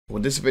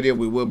With this video,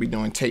 we will be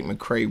doing Tate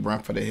McRae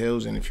Run for the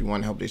Hills, and if you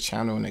want to help this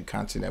channel and the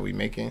content that we're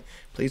making,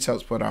 please help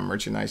support our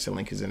merchandise. The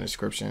link is in the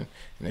description.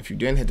 And if you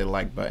didn't hit the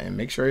like button,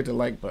 make sure you hit the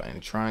like button.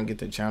 Try and get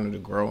the channel to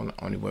grow, and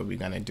the only way we're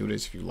going to do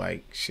this if you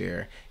like,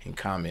 share, and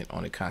comment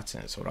on the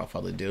content. So without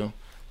further ado,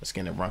 let's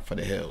get in Run for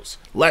the Hills.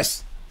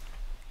 Let's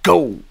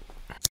go!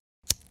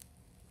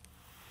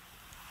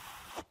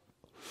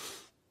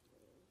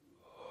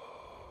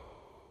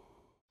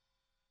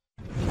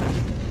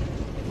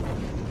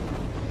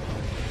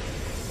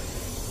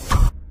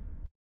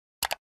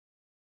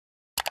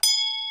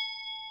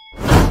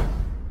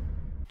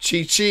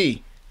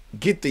 Chi,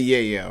 get the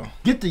yayo.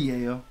 Get the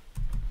yayo.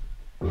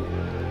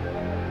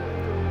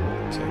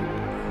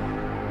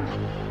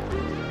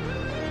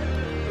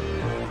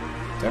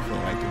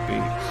 Definitely like the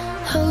beat.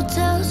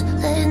 Hotels,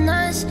 late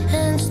nights,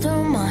 hands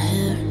through my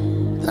hair.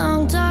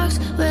 Long talks,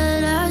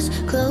 red eyes,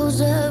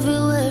 clothes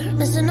everywhere.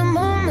 Missing a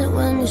moment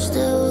when you're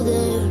still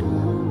there.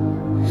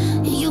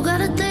 You got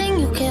a thing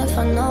you can't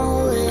find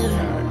nowhere.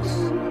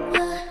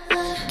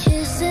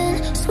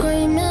 Kissing,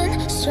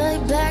 screaming,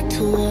 straight back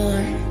to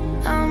war.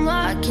 I'm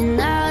walking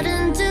out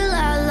until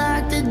I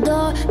lock the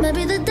door.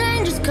 Maybe the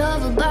danger's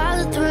covered by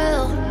the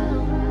thrill.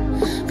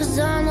 Cause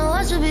I know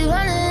I should be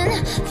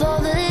running for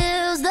the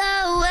hills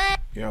that way.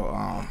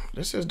 Yo,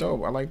 this is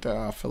dope. I like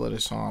the feel of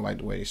this song. I like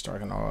the way it's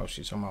starting off.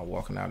 She's talking about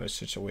walking out of a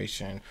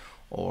situation,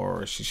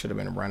 or she should have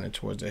been running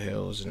towards the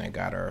hills, and they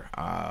got her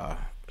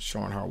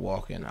showing her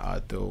walking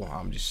through.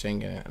 I'm just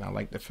singing it, and I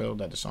like the feel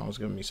that the song is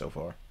giving me so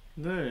far.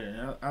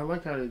 Yeah, I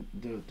like how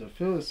the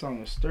feel of the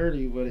song is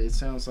sturdy, but it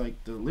sounds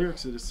like the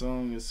lyrics of the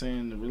song is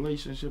saying the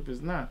relationship is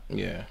not.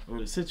 Yeah. Or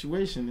the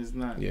situation is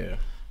not. Yeah.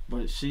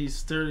 But she's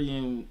sturdy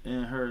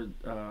in her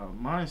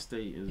mind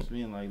state is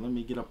being like, let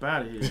me get up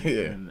out of here.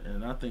 Yeah.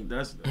 And I think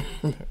that's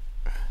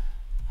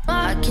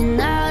Walking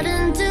out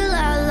until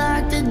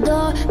I lock the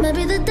door.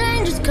 Maybe the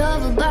danger's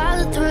covered by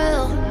the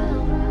thrill.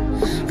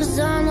 Cause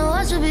I know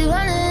I should be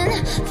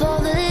running for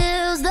the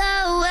hills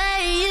that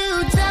way.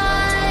 You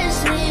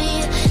touch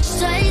me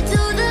straight to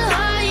the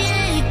heart,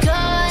 yeah, it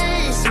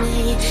cuts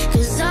me.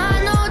 Cause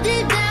I know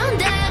deep down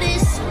that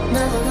it's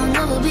never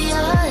gonna be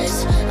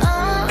us.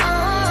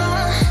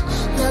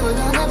 Never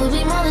gonna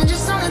be more than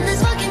just something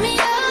that's fucking me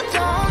up.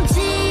 Don't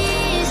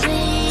tease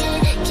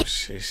me.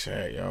 She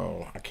said,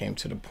 yo, I came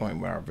to the point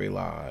where I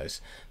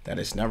realized that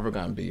it's never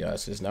going to be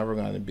us. It's never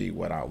going to be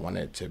what I want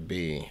it to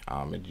be.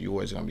 You're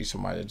always going to be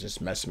somebody that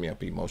just messes me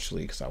up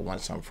emotionally because I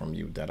want something from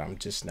you that I'm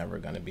just never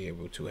going to be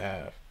able to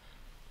have.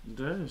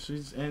 Yeah,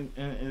 she's and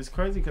it's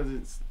crazy because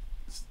it's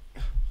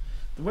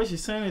the way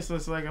she's saying it, so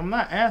it's like I'm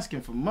not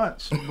asking for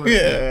much. But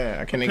yeah,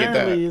 I can't get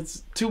that.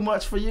 It's too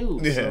much for you.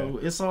 Yeah. So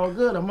it's all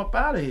good. I'm up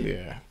out of here.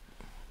 Yeah.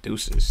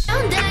 Deuces.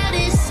 That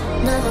is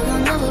never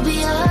gonna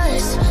be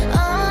us.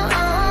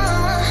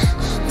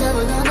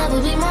 Never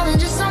gonna be more than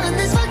just something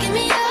that's fucking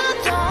me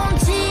up. Don't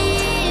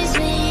tease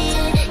me.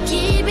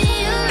 Keep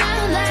me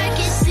around like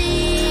it's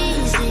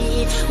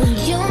easy. When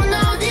you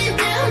know deep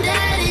down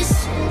that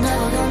it's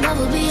never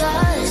gonna be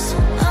us.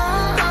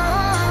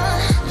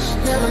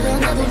 Never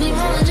gonna be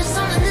more than just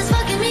something that's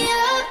fucking me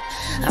up.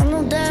 I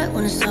know that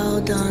when it's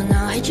all done,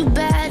 I'll hate you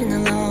bad in the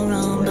long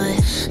run,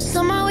 but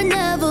somehow it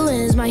never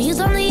ends. My heels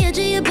on the edge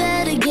of your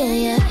bed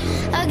again, yeah.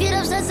 I get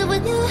obsessed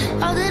with you.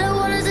 All that I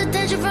want is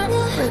attention from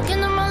you.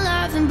 Breaking up my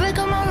life and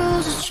breaking my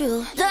rules, it's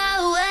true.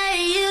 The way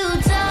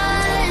you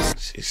touch.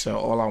 She said,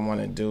 all I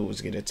want to do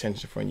is get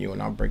attention from you,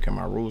 and I'm breaking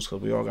my rules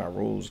because we all got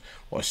rules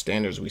or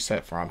standards we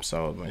set for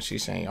ourselves. When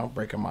she's saying, I'm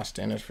breaking my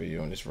standards for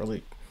you, and it's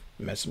really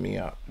messing me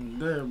up.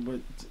 Yeah, but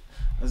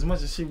as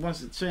much as she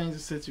wants to change the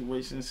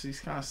situation, she's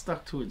kind of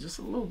stuck to it just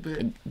a little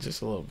bit.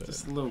 Just a little bit.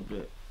 Just a little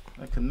bit.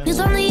 It's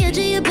on the edge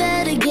of your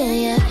bed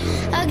again,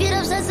 yeah. I get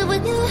obsessed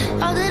with you.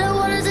 All that I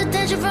want is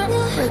attention from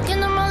you.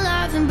 Breaking up my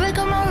life and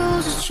breaking my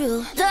rules, it's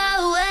true.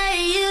 The way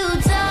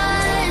you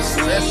touch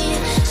me,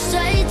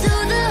 straight to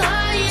the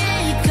heart,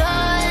 yeah, it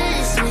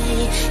cuts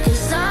me.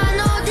 Cause I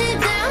know deep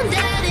down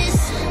that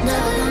it's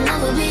never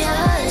gonna be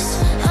us.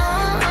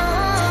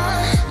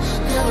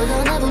 Never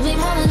gonna be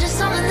more than just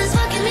something that's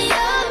fucking me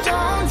up.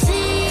 Don't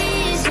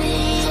tease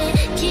me.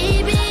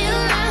 Keep me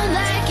around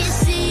like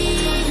it's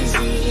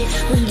easy.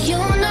 When you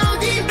know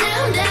deep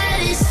down that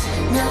it's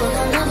never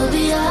gonna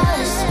be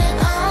us.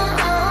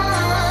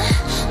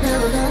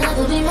 Never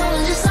gonna be more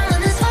than just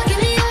something that's fucking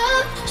me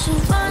up. She'll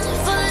run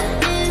for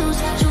the hills.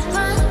 She'll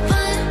run for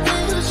the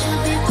hills.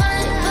 She'll be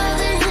running for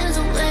the hills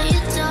the way you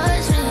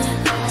touch me.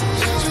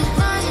 She'll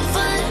run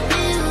for the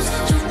hills.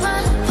 She'll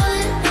run for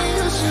the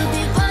hills. She'll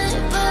be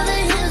running for the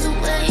hills the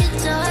way you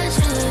touch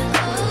me.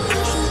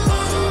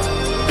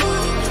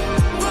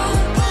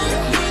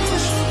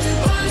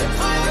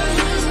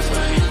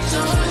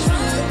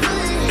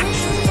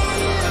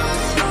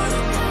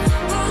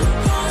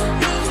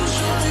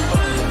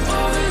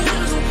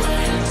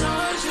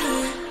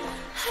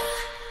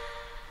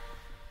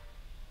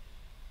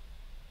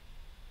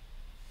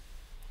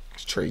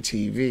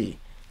 TRE-TV.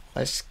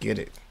 Let's get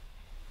it.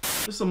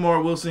 This is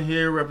Lamar Wilson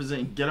here,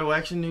 representing Ghetto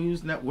Action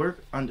News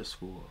Network _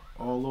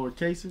 all lower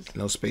cases.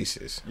 No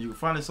spaces. And you can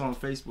find us on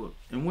Facebook.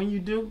 And when you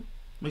do,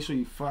 make sure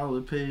you follow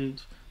the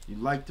page, you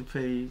like the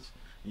page,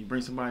 and you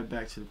bring somebody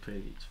back to the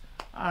page.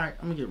 Alright,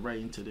 I'm going to get right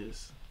into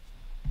this.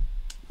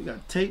 We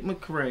got Tate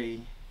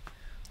McRae,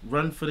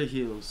 Run for the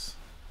Hills.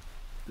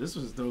 This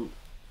was dope.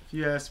 If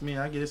you ask me,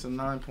 I give this a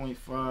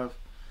 9.5.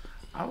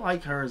 I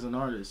like her as an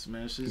artist,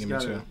 man. She's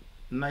got a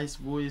nice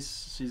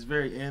voice. She's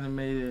very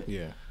animated.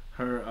 Yeah.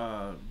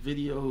 Her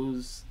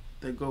videos,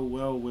 they go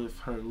well with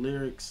her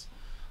lyrics.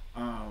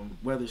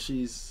 Whether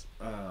she's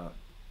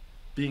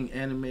being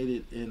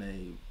animated in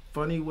a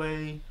funny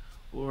way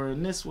or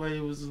in this way,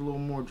 it was a little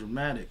more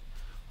dramatic.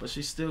 But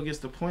she still gets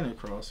the point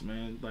across,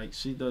 man. Like,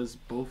 she does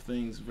both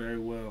things very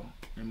well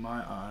in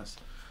my eyes.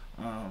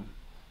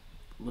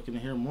 Looking to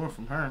hear more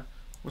from her.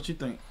 What you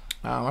think?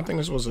 I think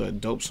this was a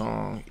dope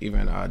song,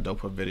 even a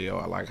doper video.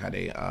 I like how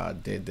they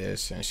did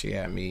this, and she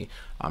had me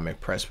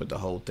impressed with the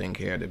whole thing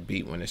here. The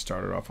beat, when it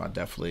started off, I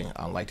definitely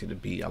liked the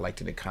beat. I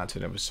liked the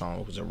content of the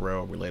song. It was a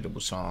real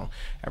relatable song.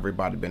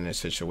 Everybody been in a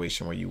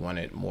situation where you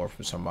wanted more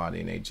from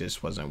somebody and they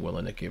just wasn't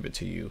willing to give it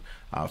to you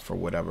for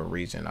whatever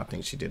reason. I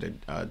think she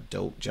did a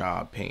dope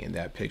job painting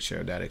that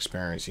picture, that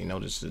experience. You know,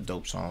 this is a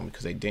dope song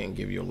because they didn't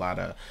give you a lot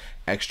of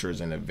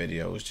extras in the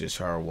video. It's just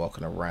her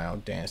walking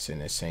around,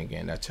 dancing and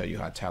singing. That tell you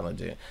how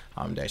talented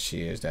that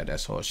she is.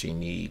 That's all she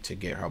need to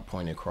get her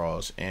point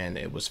across, and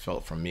it was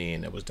felt from me,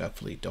 and it was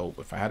definitely dope.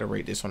 If I had to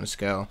rate this on a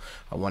scale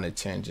of 1 to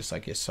 10, just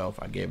like yourself,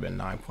 I gave it a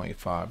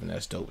 9.5, and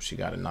that's dope. She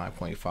got a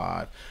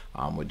 9.5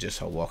 with just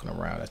her walking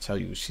around. I tell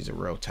you, she's a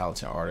real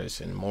talented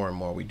artist, and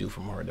more we do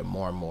from her, the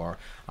more and more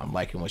I'm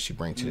liking what she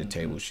brings to the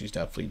table. She's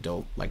definitely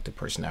dope, like the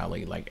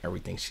personality, like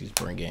everything she's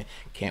bringing.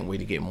 Can't wait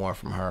to get more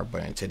from her.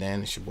 But until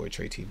then, it's your boy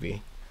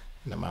TRE-TV,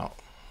 and I'm out.